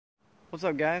What's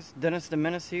up, guys? Dennis the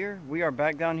Menace here. We are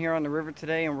back down here on the river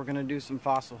today, and we're going to do some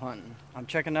fossil hunting. I'm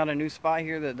checking out a new spot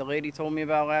here that the lady told me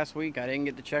about last week. I didn't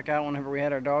get to check out whenever we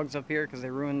had our dogs up here because they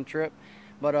ruined the trip.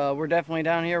 But we're definitely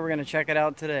down here. We're going to check it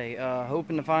out today.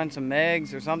 Hoping to find some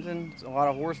megs or something. There's a lot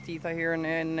of horse teeth I hear in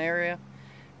the area.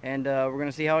 And we're going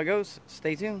to see how it goes.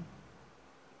 Stay tuned.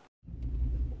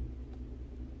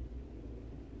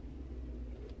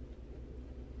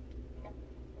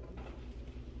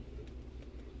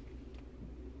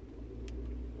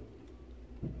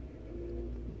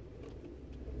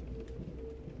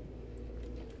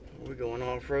 We're going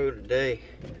off-road today.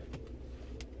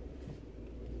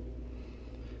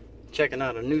 Checking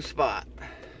out a new spot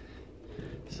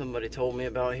somebody told me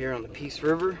about here on the Peace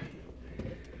River.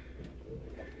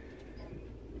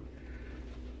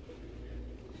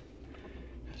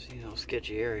 It's a little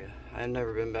sketchy area. I've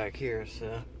never been back here,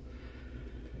 so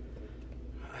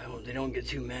I hope they don't get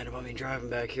too mad about me driving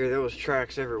back here. There was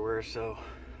tracks everywhere, so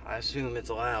I assume it's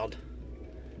allowed.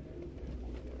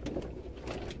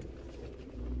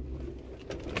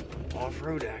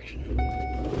 Off-road action.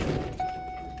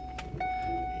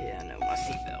 Yeah, I know my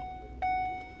seatbelt.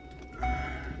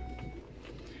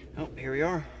 Oh, here we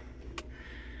are.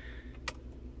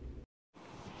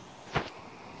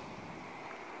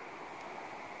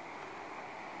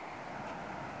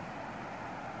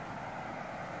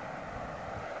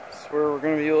 That's where we're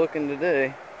going to be looking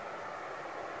today.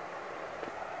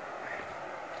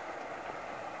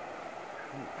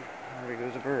 There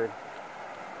goes a bird.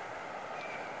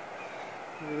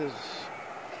 Look at this.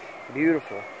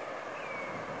 Beautiful.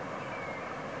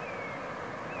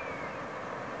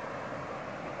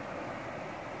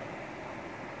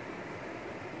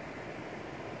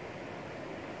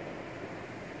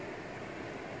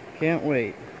 Can't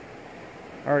wait.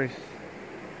 I already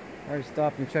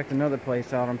stopped and checked another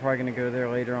place out. I'm probably going to go there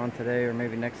later on today, or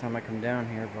maybe next time I come down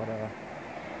here. But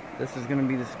this is going to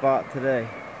be the spot today.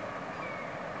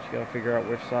 Just got to figure out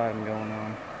which side I'm going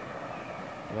on.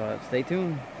 But stay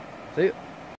tuned. See ya.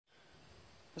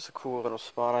 This is a cool little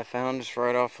spot I found just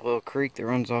right off a little creek that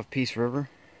runs off Peace River.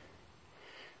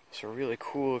 It's a really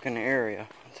cool looking area.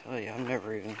 I'll tell you, I've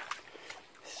never even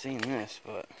seen this,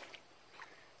 but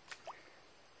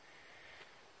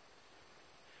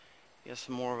got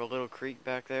some more of a little creek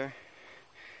back there.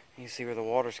 You can see where the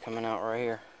water's coming out right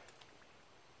here.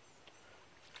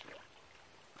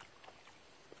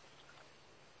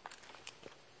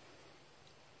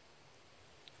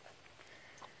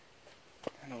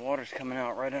 And the water's coming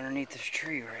out right underneath this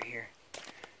tree right here.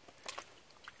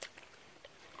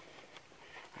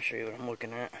 I'll show you what I'm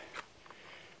looking at.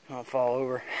 I'll fall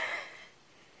over.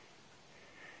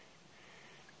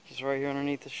 Just right here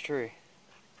underneath this tree.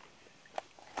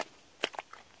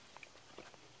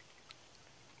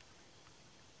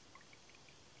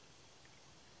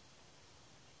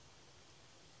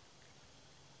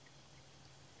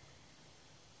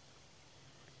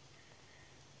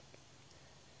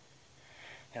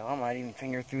 Hell, I might even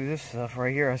finger through this stuff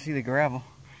right here. I see the gravel.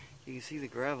 You can see the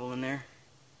gravel in there.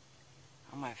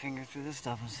 I might finger through this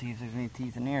stuff and see if there's any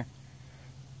teeth in here.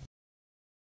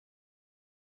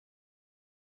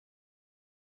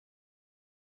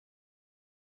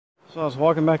 So I was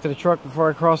walking back to the truck before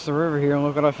I crossed the river here, and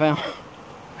look what I found.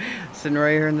 Sitting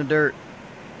right here in the dirt.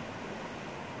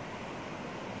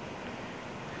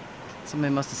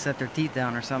 Somebody must have set their teeth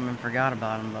down or something and forgot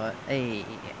about them, but hey,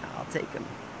 I'll take them.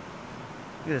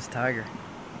 Look at this tiger.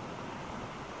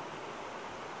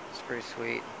 It's pretty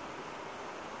sweet.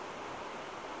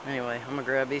 Anyway, I'm gonna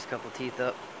grab these couple teeth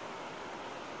up.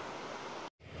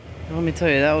 Let me tell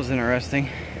you, that was interesting.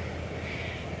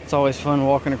 It's always fun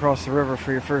walking across the river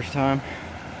for your first time.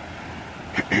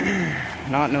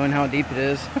 Not knowing how deep it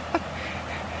is.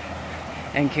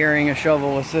 And carrying a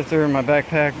shovel, a sifter in my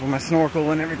backpack with my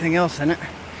snorkel and everything else in it.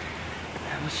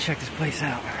 Let's check this place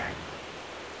out.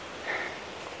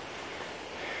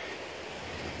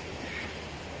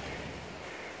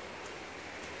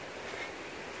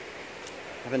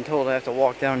 I've been told I have to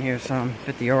walk down here some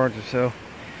 50 yards or so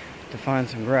to find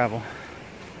some gravel.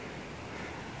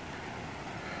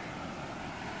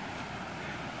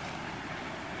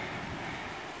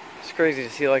 It's crazy to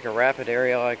see like a rapid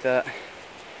area like that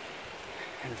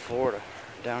in Florida,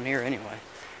 down here anyway.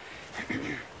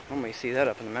 Normally you see that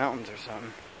up in the mountains or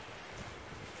something.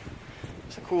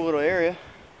 It's a cool little area.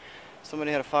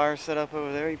 Somebody had a fire set up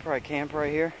over there. You probably camp right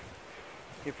here.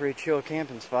 Be a pretty chill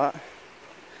camping spot.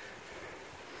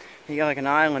 You got like an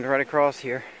island right across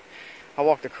here. I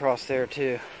walked across there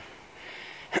too.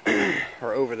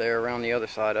 Or over there around the other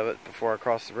side of it before I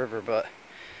crossed the river, but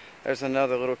there's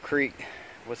another little creek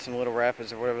with some little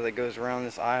rapids or whatever that goes around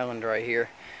this island right here.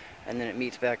 and then it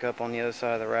meets back up on the other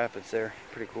side of the rapids there.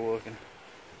 Pretty cool looking.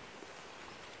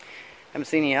 Haven't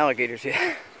seen any alligators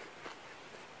yet.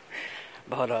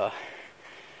 But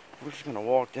we're just gonna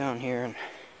walk down here, and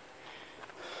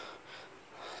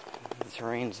the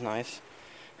terrain's nice.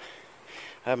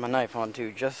 I have my knife on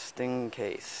too, just in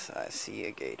case I see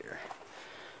a gator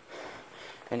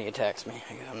and he attacks me.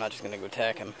 I'm not just gonna go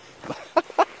attack him.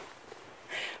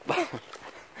 But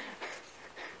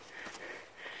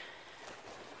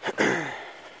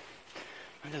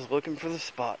I'm just looking for the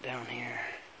spot down here.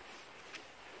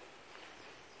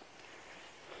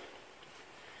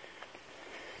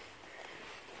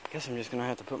 Guess I'm just gonna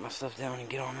have to put my stuff down and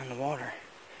get on in the water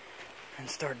and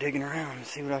start digging around and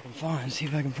see what I can find. See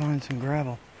if I can find some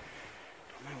gravel.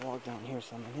 I might walk down here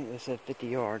some. I think they said 50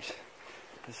 yards.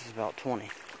 This is about 20.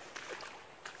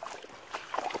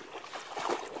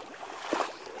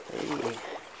 Hey,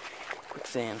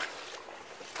 quicksand.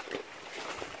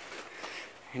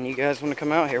 And you guys want to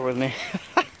come out here with me?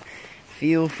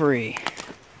 Feel free.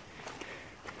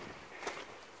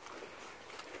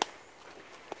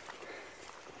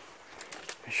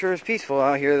 It sure is peaceful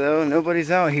out here though.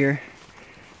 Nobody's out here.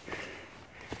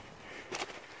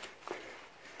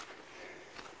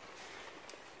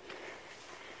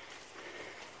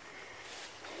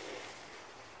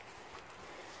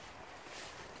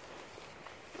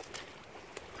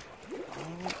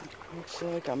 Oh, looks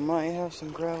like I might have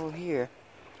some gravel here.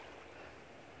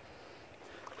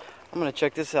 I'm gonna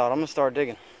check this out. I'm gonna start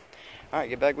digging. Alright,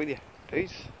 get back with you.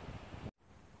 Peace.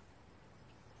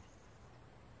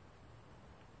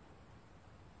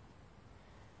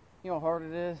 You know how hard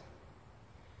it is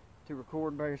to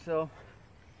record by yourself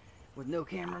with no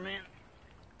cameraman?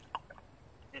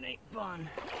 It ain't fun.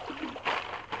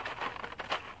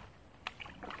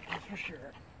 That's for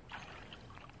sure.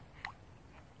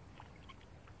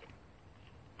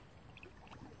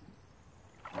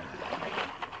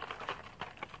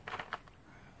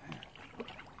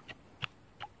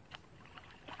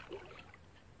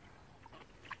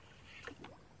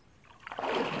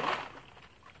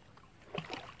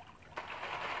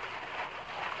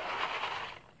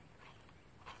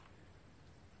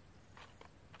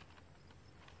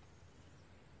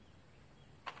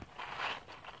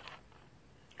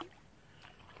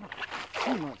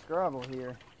 Too much gravel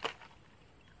here.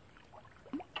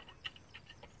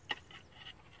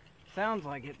 Sounds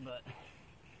like it, but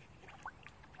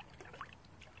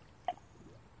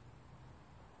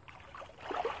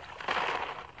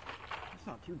it's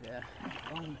not too bad.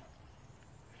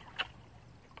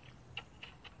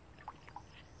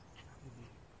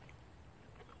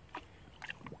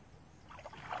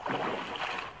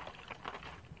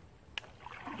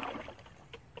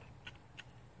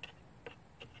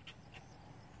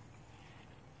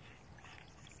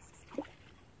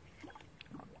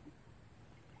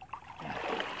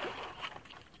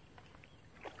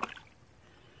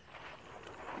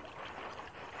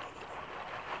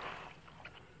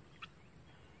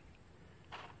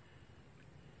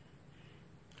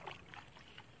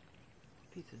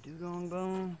 Piece of dugong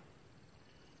bone.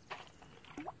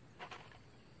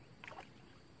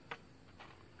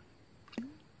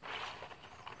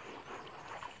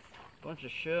 Bunch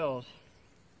of shells.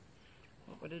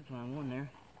 Oh, I did find one there.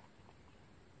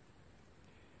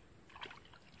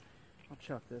 I'll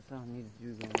chuck this. I don't need a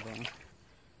dugong bone.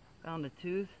 Found a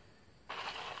tooth.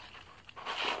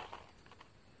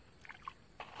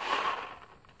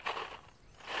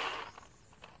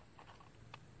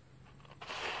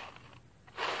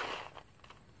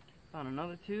 Found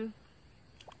another tooth.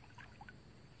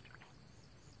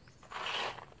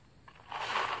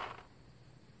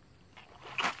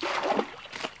 I'll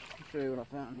show you what I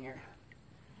found here.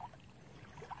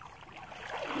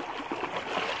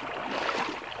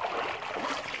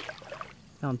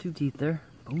 Found two teeth there.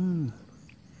 Boom.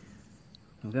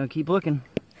 I'm gonna keep looking.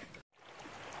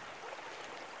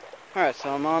 Alright,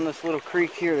 so I'm on this little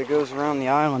creek here that goes around the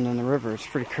island and the river. It's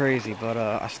pretty crazy, but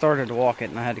I started to walk it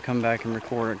and I had to come back and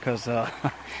record it because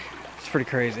it's pretty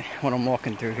crazy what I'm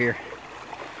walking through here.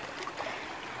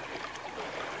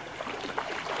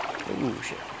 Ooh,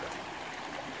 shit.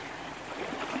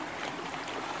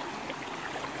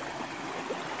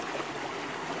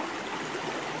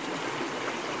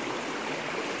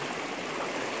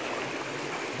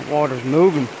 The water's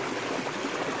moving.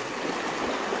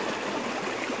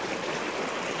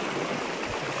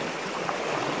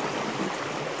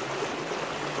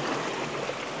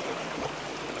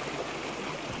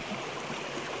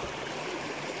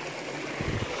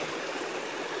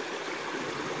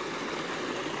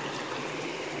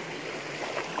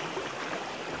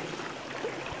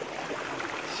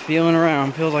 feeling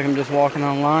around. Feels like I'm just walking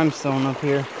on limestone up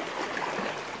here.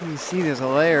 You can see there's a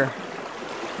layer.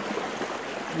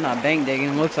 I'm not bank digging.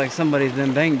 It looks like somebody's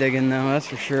been bank digging though, that's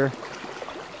for sure.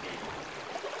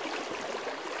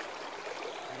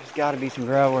 There's got to be some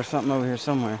gravel or something over here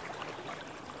somewhere.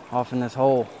 Off in this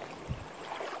hole.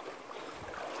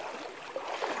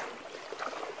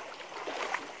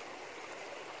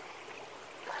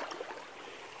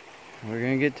 We're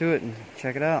gonna get to it and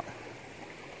check it out.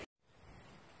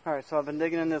 Alright, so I've been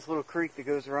digging in this little creek that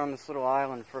goes around this little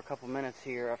island for a couple minutes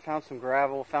here. I found some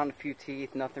gravel, found a few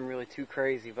teeth, nothing really too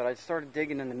crazy, but I started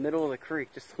digging in the middle of the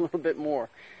creek just a little bit more,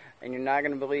 and you're not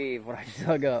gonna believe what I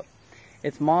dug up.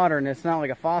 It's modern, it's not like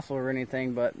a fossil or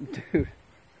anything, but dude,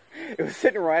 it was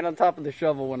sitting right on top of the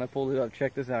shovel when I pulled it up.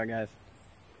 Check this out, guys.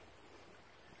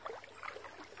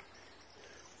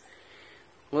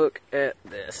 Look at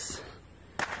this.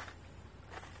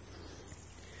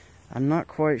 I'm not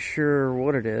quite sure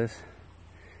what it is.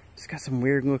 It's got some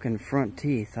weird looking front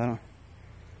teeth.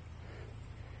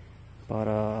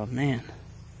 But man,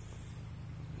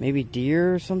 maybe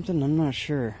deer or something? I'm not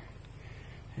sure.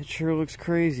 It sure looks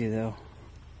crazy though.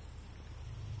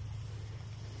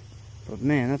 But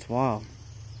man, that's wild.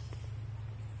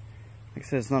 Like I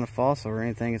said, it's not a fossil or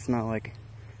anything. It's not like...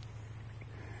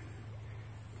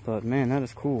 But man, that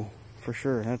is cool. For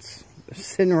sure. That's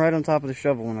sitting right on top of the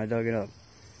shovel when I dug it up.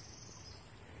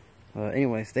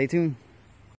 Anyway, stay tuned.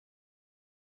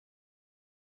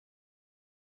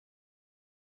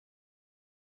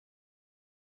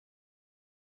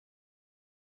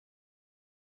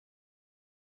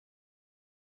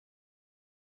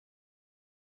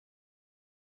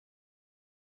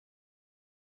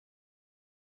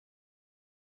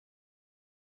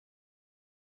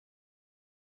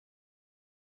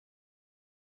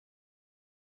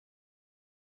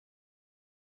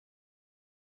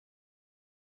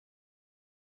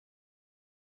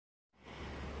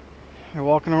 They're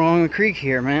walking along the creek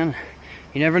here, man.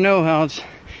 You never know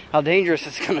how dangerous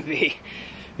it's gonna be.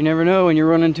 You never know when you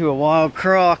run into a wild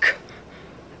croc.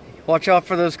 Watch out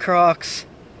for those crocs.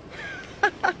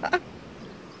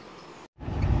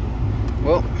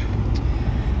 Well,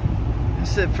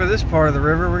 that's it for this part of the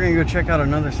river. We're gonna go check out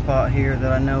another spot here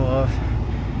that I know of,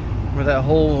 where that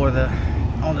hole where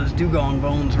all those dugong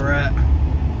bones were at.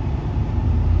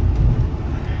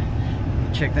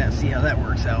 Check that and see how that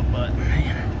works out, but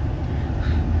man.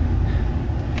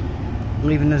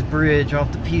 Leaving this bridge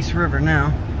off the Peace River now.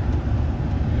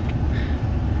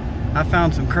 I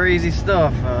found some crazy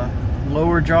stuff.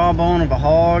 Lower jawbone of a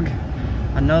hog,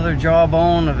 another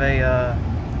jawbone of a,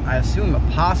 I assume a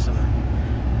possum.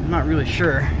 I'm not really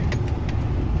sure.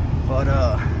 But,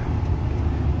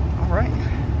 alright.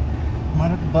 Might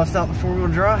have to bust out the four-wheel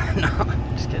drive. No,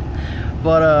 just kidding.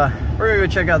 But, we're gonna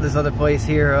go check out this other place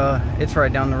here. It's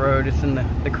right down the road. It's in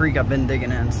the creek I've been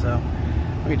digging in, so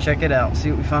we can check it out, see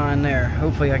what we find there.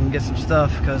 Hopefully I can get some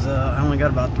stuff, because I only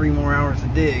got about 3 more hours to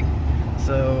dig.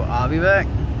 So I'll be back.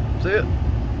 See ya.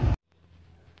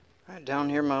 Alright,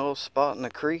 down here, my little spot in the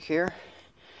creek here.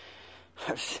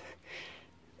 This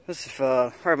is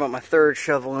probably about my 3rd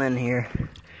shovel in here.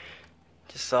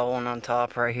 Just saw one on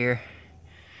top right here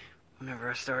whenever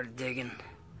I started digging.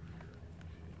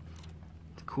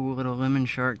 It's a cool little lemon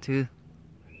shark too.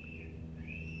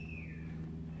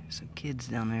 Some kids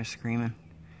down there screaming.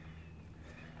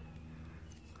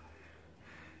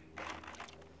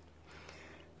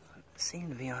 Seem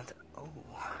to be on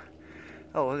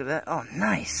oh, look at that. Oh,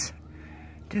 nice.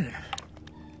 Dude.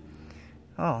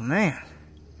 Oh, man.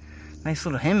 Nice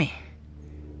little Hemi.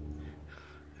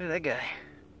 Look at that guy.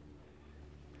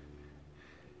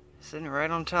 Sitting right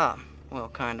on top. Well,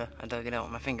 kinda. I dug it out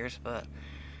with my fingers, but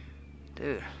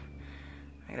dude,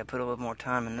 I gotta put a little more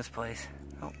time in this place.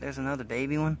 Oh, there's another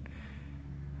baby one.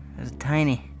 There's a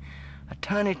tiny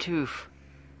tooth.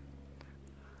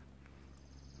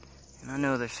 And I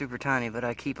know they're super tiny, but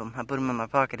I keep them. I put them in my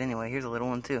pocket anyway. Here's a little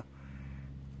one too.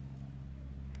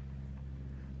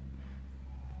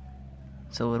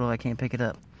 So little I can't pick it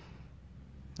up.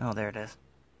 Oh, there it is.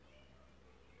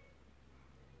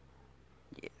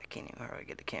 Yeah, I can't even hardly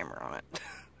get the camera on it.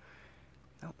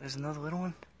 Oh, there's another little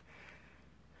one.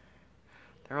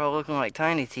 They're all looking like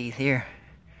tiny teeth here.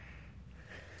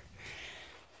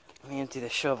 Let me empty the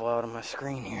shovel out of my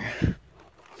screen here.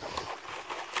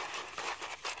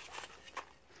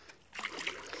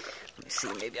 Let me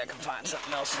see, maybe I can find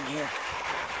something else in here.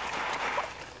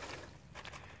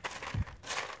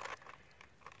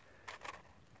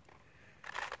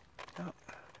 Oh,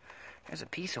 there's a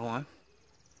piece of one.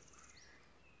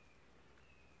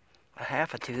 A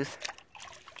half a tooth.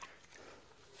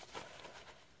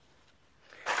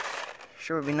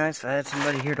 Sure would be nice if I had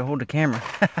somebody here to hold the camera.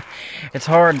 It's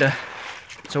hard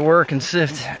to work and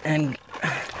sift and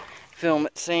film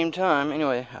at the same time.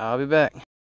 Anyway, I'll be back.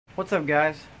 What's up,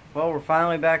 guys? Well, we're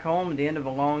finally back home at the end of a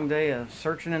long day of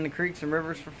searching in the creeks and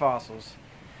rivers for fossils.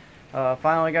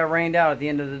 Finally got rained out at the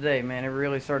end of the day, man. It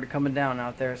really started coming down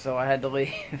out there, so I had to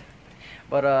leave.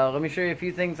 But let me show you a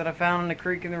few things that I found in the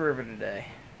creek and the river today.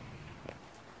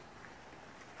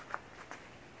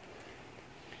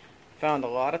 Found a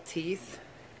lot of teeth.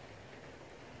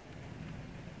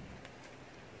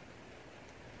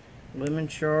 Lemon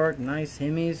shark, nice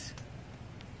hemis.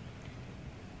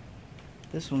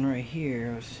 This one right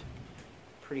here was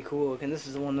pretty cool looking. This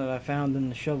is the one that I found in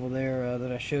the shovel there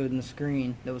that I showed in the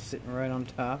screen that was sitting right on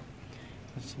top.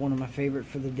 That's one of my favorite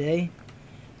for the day.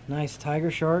 Nice tiger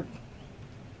shark.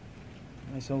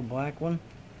 Nice old black one.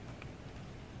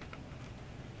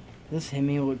 This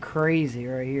hemi looked crazy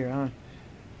right here, huh?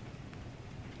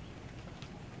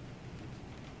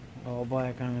 All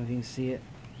black, I don't know if you can see it.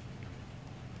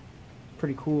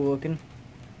 Pretty cool looking.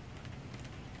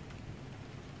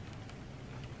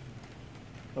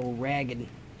 Old ragged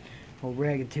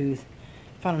tooth.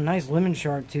 Found a nice lemon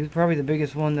shark tooth, probably the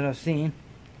biggest one that I've seen.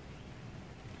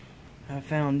 I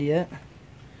found yet.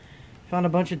 Found a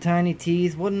bunch of tiny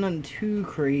teeth. Wasn't nothing too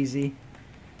crazy.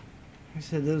 Like I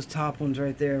said, those top ones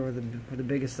right there were the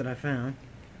biggest that I found.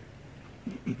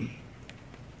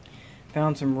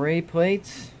 Found some ray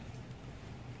plates.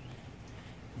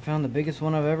 Found the biggest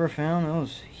one I've ever found. That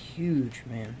was huge,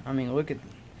 man. I mean, look at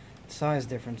the size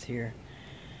difference here.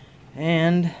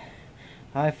 And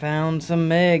I found some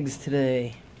megs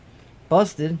today.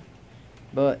 Busted,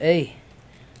 but hey,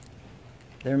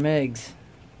 they're megs.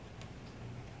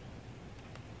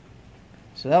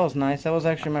 So that was nice. That was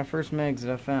actually my first megs that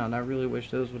I found. I really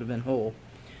wish those would have been whole.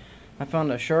 I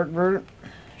found a shark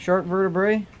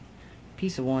vertebrae.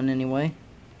 Piece of one anyway.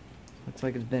 Looks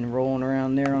like it's been rolling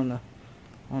around there on the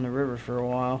river for a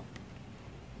while.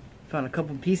 Found a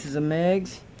couple pieces of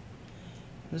megs.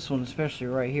 This one especially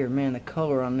right here, man, the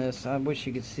color on this, I wish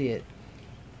you could see it.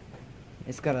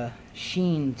 It's got a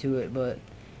sheen to it, but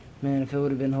man, if it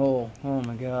would have been whole, oh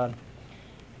my god.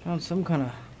 Found some kind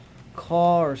of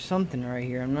claw or something right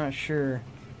here. I'm not sure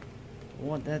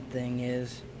what that thing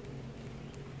is,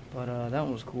 but that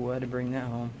one was cool. I had to bring that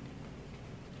home.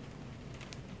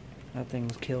 That thing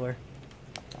was killer.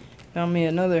 Found me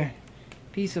another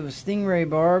piece of a stingray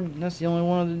barb. That's the only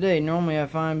one of the day. Normally I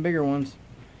find bigger ones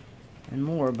and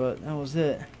more, but that was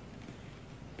it.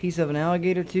 Piece of an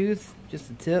alligator tooth, just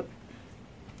the tip.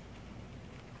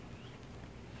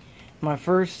 I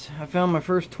found my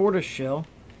first tortoise shell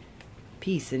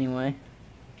piece anyway.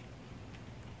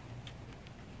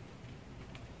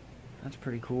 That's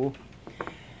pretty cool.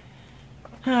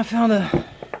 And I found a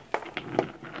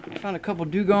couple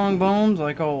dugong bones,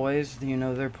 like always. You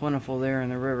know, they're plentiful there in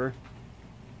the river.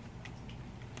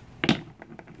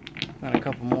 Found a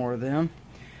couple more of them.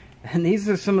 And these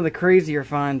are some of the crazier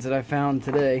finds that I found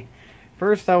today.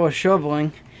 First, I was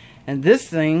shoveling, and this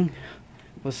thing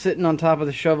was sitting on top of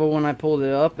the shovel when I pulled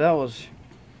it up. That was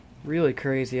really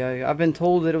crazy. I've been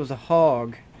told that it was a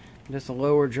hog. Just a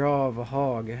lower jaw of a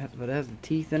hog. But it has the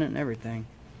teeth in it and everything.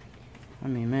 I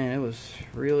mean, man, it was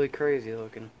really crazy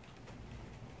looking.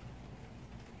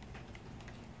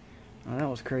 Oh, that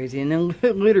was crazy. And then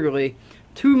literally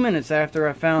 2 minutes after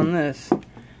I found this,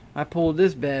 I pulled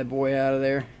this bad boy out of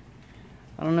there.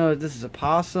 I don't know if this is a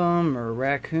possum or a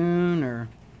raccoon or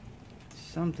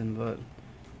something, but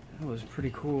that was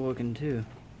pretty cool looking too.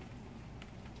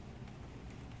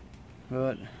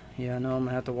 But yeah, I know I'm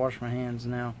gonna have to wash my hands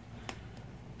now.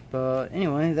 But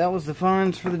anyway, that was the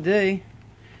finds for the day.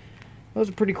 It was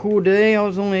a pretty cool day. I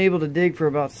was only able to dig for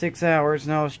about 6 hours,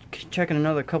 and I was checking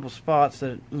another couple spots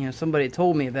that, you know, somebody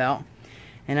told me about.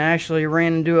 And I actually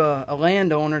ran into a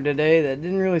landowner today that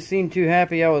didn't really seem too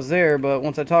happy I was there, but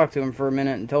once I talked to him for a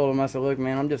minute and told him, I said, look,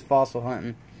 man, I'm just fossil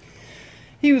hunting.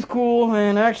 He was cool,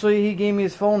 and actually he gave me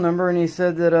his phone number, and he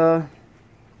said that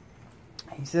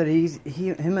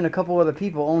him and a couple other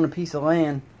people own a piece of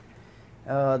land.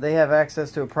 They have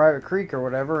access to a private creek or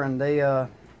whatever, and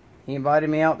he invited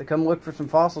me out to come look for some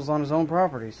fossils on his own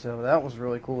property. So that was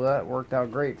really cool. That worked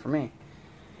out great for me.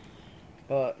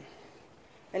 But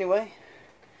anyway,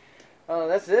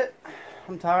 that's it.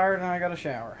 I'm tired and I got a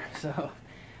shower. So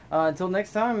until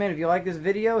next time, man, if you like this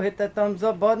video, hit that thumbs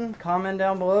up button, comment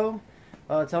down below,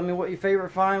 tell me what your favorite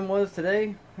find was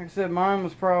today. Like I said, mine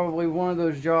was probably one of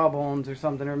those jawbones or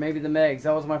something, or maybe the megs.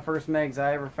 That was my first megs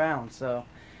I ever found, so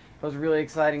it was a really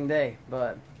exciting day.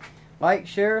 But like,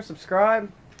 share, subscribe,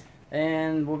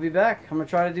 and we'll be back. I'm going to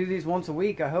try to do these once a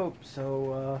week, I hope.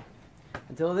 So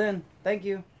until then, thank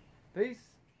you. Peace.